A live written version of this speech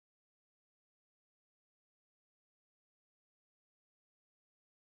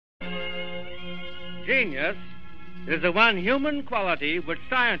Genius is the one human quality which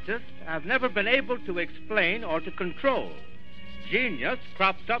scientists have never been able to explain or to control. Genius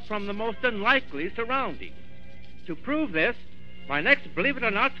crops up from the most unlikely surroundings. To prove this, my next Believe It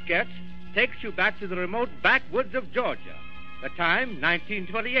or Not sketch takes you back to the remote backwoods of Georgia, the time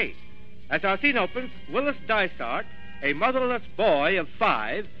 1928. As our scene opens, Willis Dysart, a motherless boy of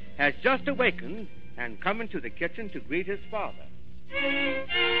 5, has just awakened and come into the kitchen to greet his father.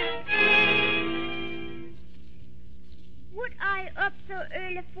 What are you up so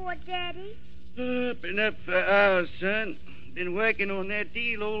early for, Daddy? Been up for hours, son. Been working on that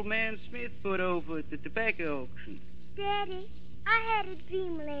deal old man Smith put over at the tobacco auction. Daddy, I had a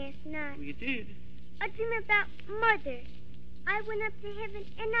dream last night. Oh, you did? A dream about Mother. I went up to heaven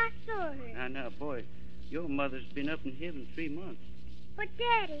and I saw her. Now, boy, your mother's been up in heaven 3 months. But,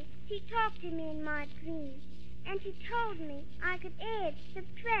 Daddy, she talked to me in my dream. And she told me I could add,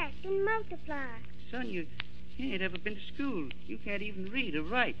 subtract, and multiply. Son, you ain't ever been to school. You can't even read or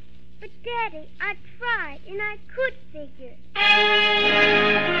write. But, Daddy, I tried, and I could figure.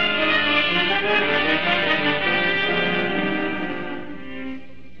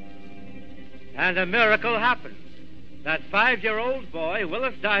 And a miracle happened. That 5-year-old boy,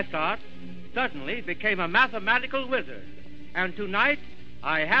 Willis Dysart, suddenly became a mathematical wizard. And tonight,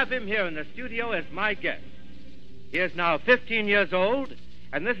 I have him here in the studio as my guest. He is now 15 years old,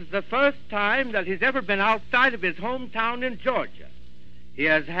 and this is the first time that he's ever been outside of his hometown in Georgia. He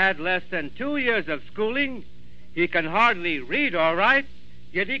has had less than 2 years of schooling. He can hardly read or write,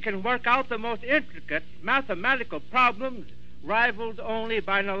 yet he can work out the most intricate mathematical problems, rivaled only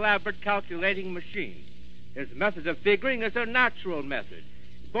by an elaborate calculating machine. His method of figuring is a natural method,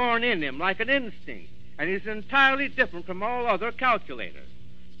 born in him like an instinct, and is entirely different from all other calculators.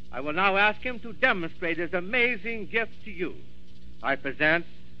 I will now ask him to demonstrate his amazing gift to you. I present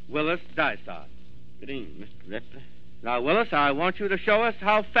Willis Dysart. Good evening, Mr. Ripley. Now, Willis, I want you to show us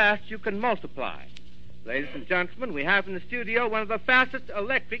how fast you can multiply. Ladies and gentlemen, we have in the studio one of the fastest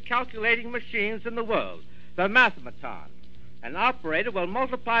electric calculating machines in the world, the Mathematon. An operator will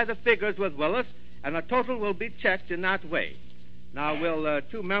multiply the figures with Willis, and the total will be checked in that way. Now, will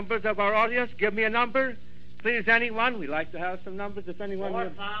 2 members of our audience give me a number? Please, anyone. We'd like to have some numbers, if anyone...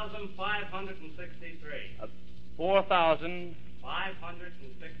 4,563. 4,563.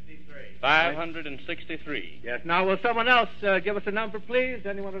 563. Yes. Now, will someone else give us a number, please?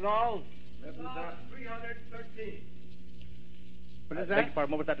 Anyone at all? 313. What is Beg that? your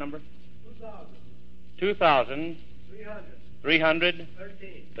pardon, what was that number? 2,000. 2,000.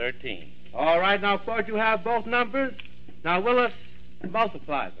 313. 13. All right. Now, Ford, you have both numbers. Now, Willis,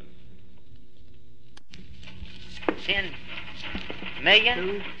 multiply them. 10 million.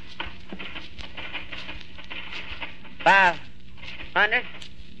 2.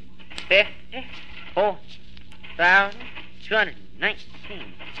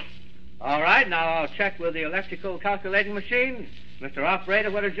 554,219. All right. Now, I'll check with the electrical calculating machine. Mr. Operator,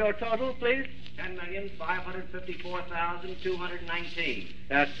 what is your total, please? 10,554,219.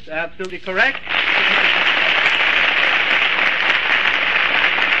 That's absolutely correct.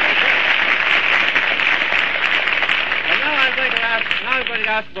 I'm going to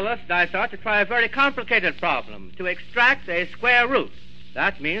ask Willis Dysart to try a very complicated problem, to extract a square root.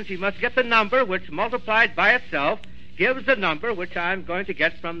 That means he must get the number which, multiplied by itself, gives the number which I'm going to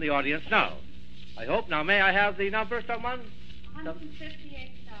get from the audience now. I hope. Now, may I have the number, someone?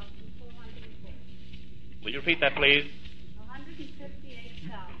 158,404. Will you repeat that, please?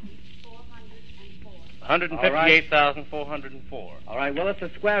 158,404. 158,404. All right, Willis, the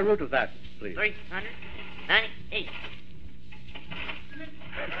square root of that, please. 398.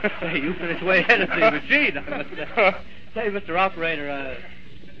 You finished way ahead of the machine, I must say. Say, Mr. Operator,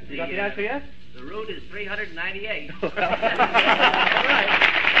 you got the answer yet? The root is 398. All right.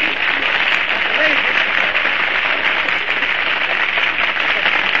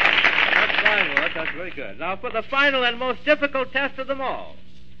 That's fine, Willis. That's very good. Now, for the final and most difficult test of them all.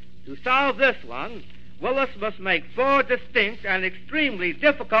 To solve this one, Willis must make 4 distinct and extremely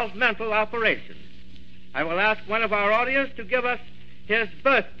difficult mental operations. I will ask one of our audience to give us his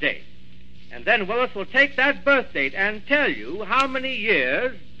birth date. And then Willis will take that birth date and tell you how many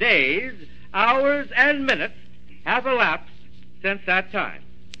years, days, hours, and minutes have elapsed since that time.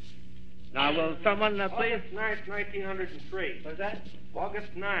 Now, will someone please... August 9th, 1903. What's that?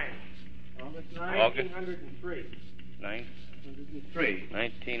 August 9th. August 9th, August. 1903. 3.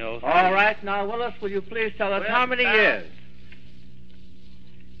 1903. All right. Now, Willis, will you please tell us how many years?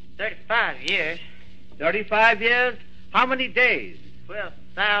 35 years. 35 years? How many days?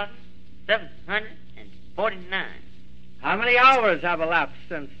 12,749. How many hours have elapsed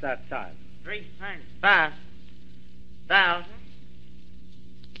since that time?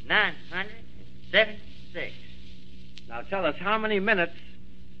 $305,976. Now tell us how many minutes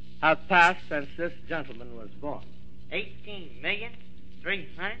have passed since this gentleman was born.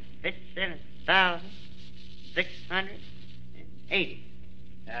 18,357,680.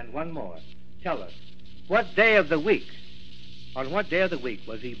 And one more. Tell us, what day of the week, on what day of the week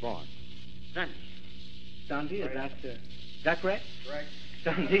was he born? Sunday. Sunday, is that correct? Correct.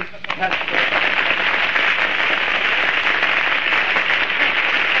 Sunday, that's correct.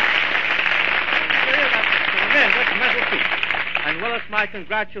 Tremendous mental feat. And Willis, my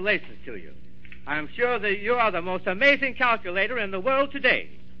congratulations to you. I'm sure that you are the most amazing calculator in the world today.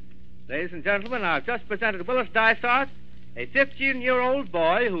 Ladies and gentlemen, I've just presented Willis Dysart, a 15-year-old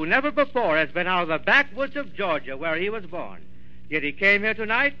boy who never before has been out of the backwoods of Georgia where he was born. Yet he came here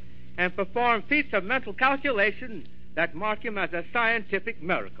tonight and performed feats of mental calculation that mark him as a scientific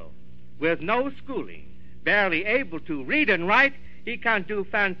miracle. With no schooling, barely able to read and write, he can do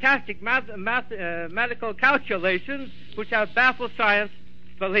fantastic mathematical calculations which have baffled science,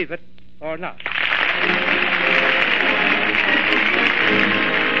 believe it or not.